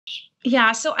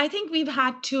Yeah, so I think we've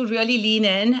had to really lean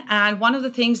in. And one of the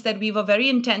things that we were very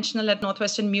intentional at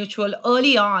Northwestern Mutual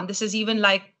early on, this is even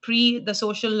like pre the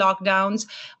social lockdowns,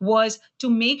 was to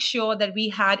make sure that we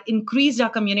had increased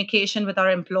our communication with our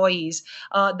employees,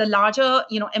 the larger,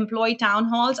 employee town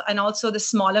halls and also the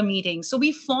smaller meetings. So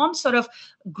we formed sort of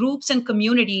groups and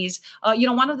communities.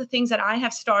 One of the things that I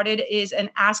have started is an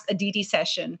Ask Aditi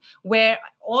session where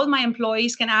all my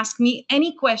employees can ask me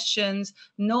any questions,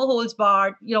 no holds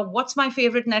barred. What's my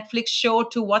favorite Netflix show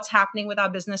to what's happening with our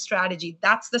business strategy?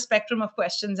 That's the spectrum of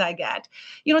questions I get.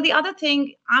 The other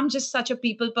thing, I'm just such a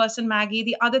people person, Maggie.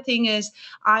 The other thing is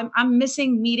I'm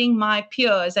missing meeting my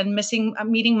peers and missing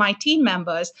meeting my team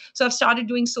members. So I've started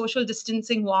doing social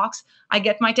distancing walks. I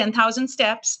get my 10,000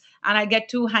 steps and I get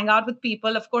to hang out with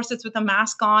people. Of course, it's with a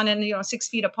mask on and 6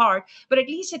 feet apart, but at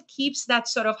least it keeps that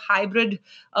sort of hybrid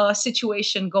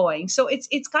situation going. So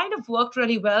it's kind of worked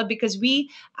really well because we,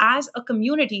 as a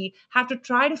community, have to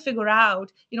try to figure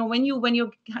out, when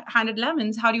you're handed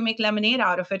lemons, how do you make lemonade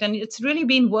out of it? And it's really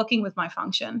been working with my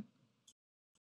function.